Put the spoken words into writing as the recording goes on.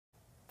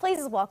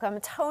Please welcome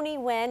Tony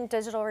Wynn,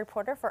 digital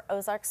reporter for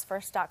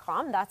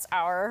OzarksFirst.com. That's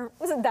our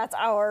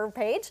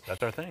page.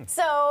 That's our thing.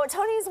 So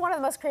Tony's one of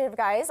the most creative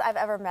guys I've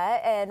ever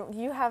met, and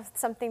you have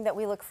something that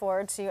we look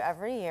forward to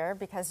every year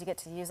because you get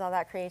to use all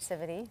that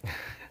creativity.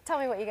 Tell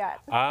me what you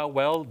got.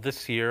 Well,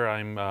 this year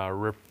I'm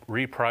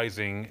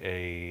reprising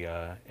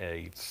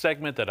a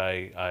segment that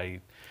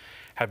I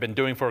have been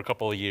doing for a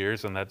couple of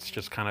years, and that's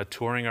just kind of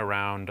touring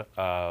around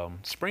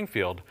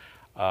Springfield,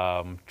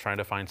 trying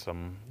to find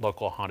some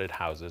local haunted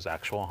houses,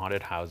 actual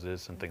haunted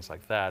houses and things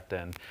like that.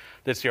 And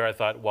this year I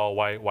thought, well,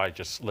 why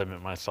just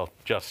limit myself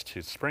just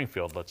to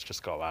Springfield? Let's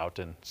just go out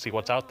and see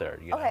what's out there.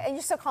 You know? And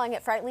you're still calling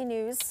it Frightly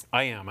News?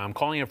 I am. I'm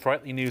calling it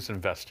Frightly News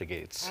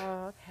Investigates.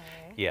 Oh,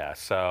 okay. Yeah,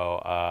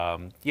 so,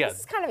 yeah. This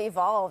has kind of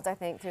evolved, I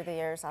think, through the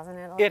years, hasn't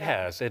it? It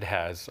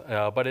has.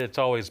 But it's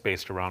always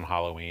based around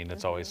Halloween.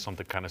 It's always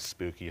something kind of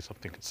spooky,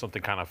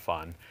 something kind of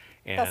fun.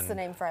 And that's the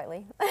name,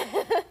 Frightly.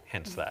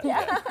 Hence that.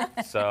 Yeah.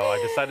 So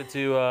I decided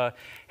to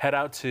head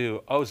out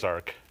to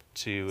Ozark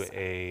to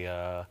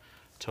a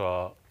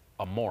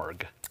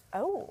morgue.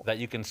 Oh. That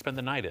you can spend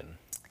the night in.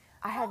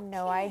 I had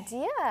no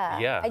idea.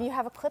 Yeah. And you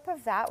have a clip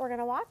of that we're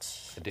going to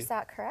watch? I do. Is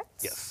that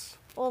correct? Yes.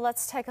 Well,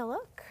 let's take a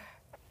look.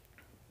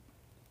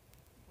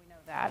 We know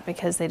that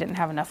because they didn't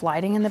have enough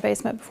lighting in the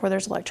basement before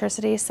there's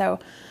electricity. So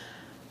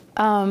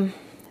that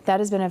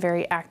has been a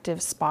very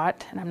active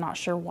spot, and I'm not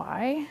sure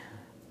why.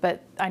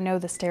 But I know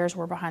the stairs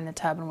were behind the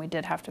tub, and we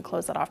did have to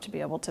close that off to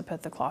be able to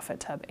put the clawfoot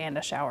tub and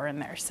a shower in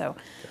there. So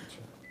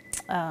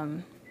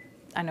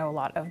I know a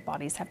lot of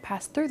bodies have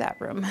passed through that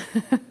room,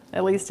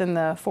 at least in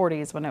the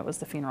 40s when it was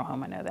the funeral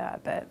home. I know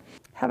that. But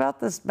how about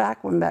this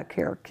back one back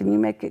here? Can you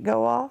make it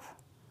go off?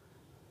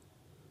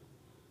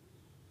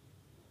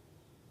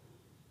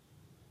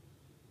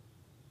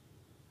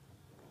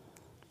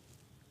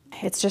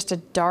 it's just a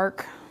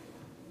dark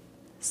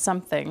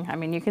something. I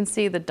mean, you can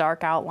see the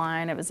dark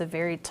outline. It was a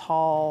very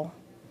tall,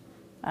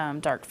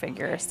 dark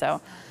figure.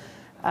 So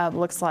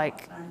looks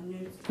like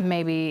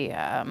maybe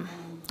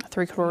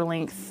three-quarter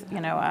length,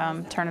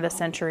 turn of the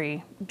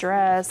century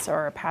dress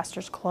or a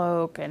pastor's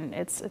cloak, and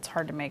it's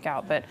hard to make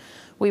out. But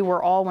we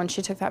were all, when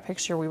she took that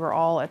picture, we were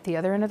all at the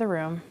other end of the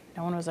room.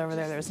 No one was over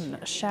there. There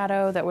wasn't a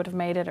shadow that would have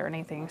made it or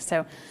anything.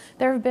 So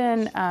there have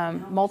been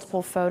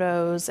multiple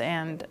photos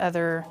and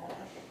other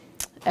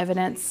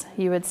evidence,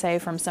 you would say,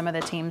 from some of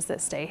the teams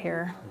that stay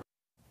here.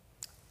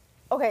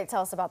 Okay,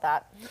 tell us about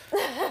that.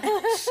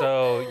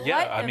 So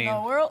yeah, I mean,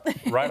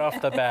 right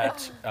off the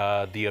bat,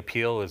 the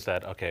appeal is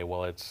that, okay,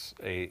 well, it's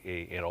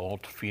an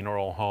old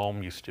funeral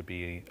home, used to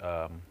be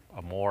a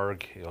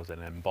morgue, it was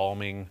an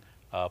embalming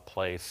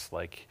place,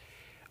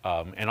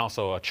 and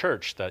also a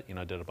church that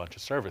did a bunch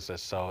of services.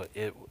 So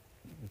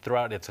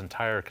throughout its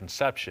entire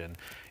conception,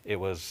 it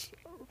was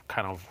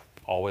kind of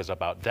always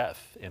about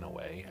death in a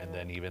way, and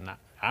then even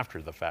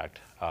after the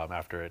fact,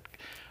 after it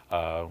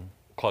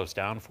closed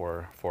down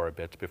for a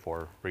bit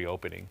before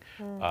reopening.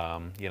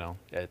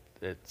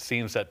 It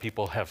seems that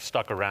people have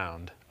stuck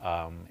around,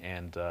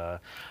 and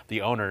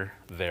the owner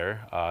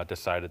there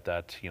decided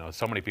that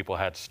so many people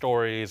had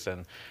stories,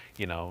 and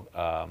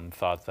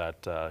thought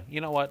that you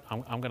know what,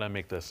 I'm going to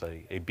make this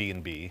a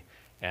B&B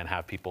and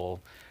have people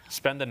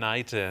spend the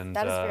night. And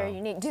that is very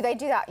unique. Do they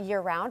do that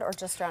year round or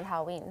just around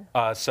Halloween?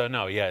 So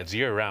no, yeah, it's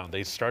year round.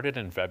 They started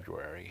in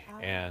February,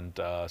 and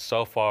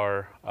so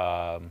far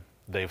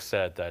they've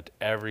said that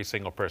every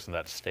single person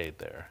that stayed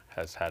there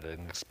has had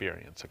an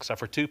experience, except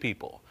for 2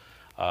 people.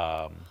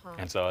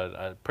 And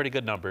so pretty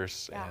good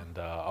numbers, and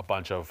a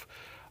bunch of,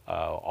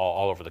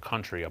 all over the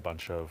country, a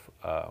bunch of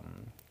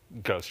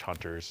ghost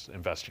hunters,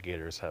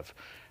 investigators have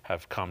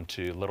come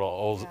to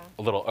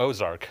little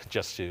Ozark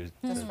just to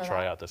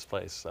try out this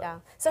place. So. Yeah.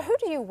 So who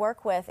do you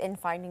work with in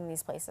finding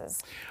these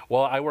places?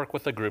 Well, I work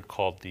with a group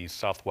called the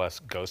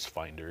Southwest Ghost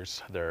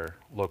Finders. They're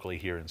locally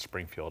here in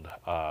Springfield,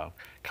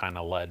 kind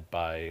of led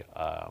by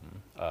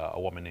a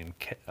woman named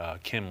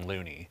Kim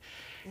Looney.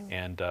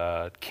 And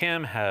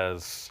Kim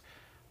has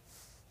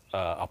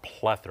a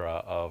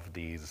plethora of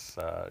these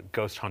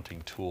ghost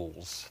hunting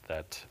tools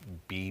that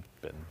beep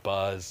and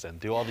buzz and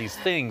do all these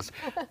things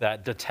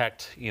that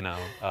detect,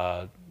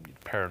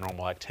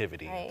 paranormal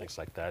activity and things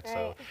like that. Right.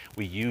 So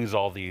we use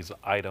all these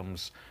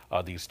items,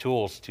 these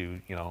tools to,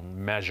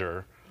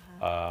 measure,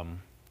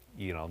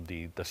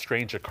 the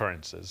strange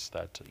occurrences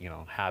that,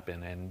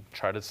 happen, and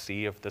try to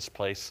see if this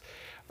place,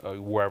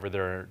 wherever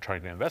they're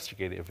trying to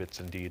investigate, if it's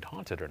indeed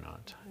haunted or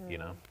not,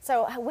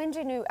 So when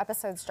do new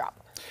episodes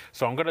drop?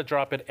 So I'm going to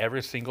drop it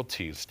every single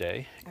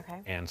Tuesday.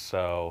 Okay. And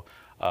so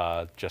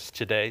just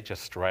today,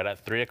 just right at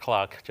 3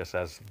 o'clock, just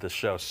as the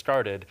show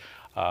started,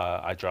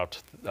 I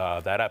dropped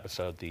that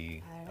episode,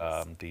 the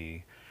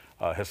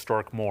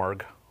historic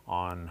morgue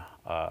on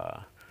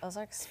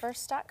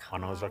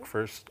OzarksFirst.com. On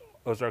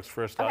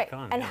OzarksFirst.com. Okay.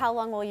 And how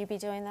long will you be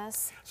doing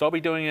this? So I'll be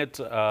doing it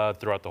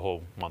throughout the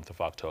whole month of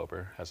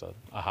October as a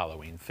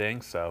Halloween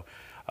thing. So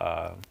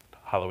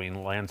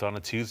Halloween lands on a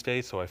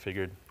Tuesday, so I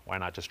figured why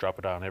not just drop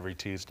it on every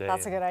Tuesday.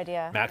 That's a good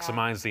idea.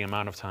 Maximize the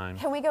amount of time.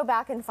 Can we go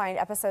back and find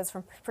episodes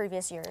from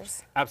previous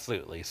years?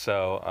 Absolutely.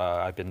 So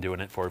I've been doing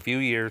it for a few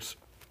years.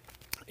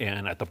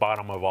 And at the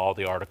bottom of all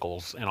the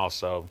articles, and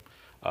also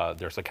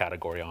there's a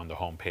category on the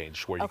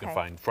homepage where you can Okay.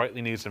 find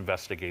Frightly News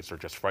Investigates or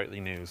just Frightly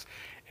News,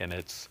 and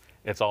it's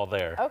all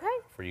there Okay.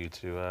 for you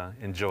to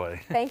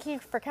enjoy. Thank you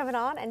for coming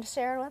on and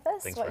sharing with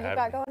us Thanks what for you've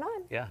having got me. going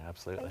on. Yeah,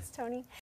 absolutely. Thanks, Tony.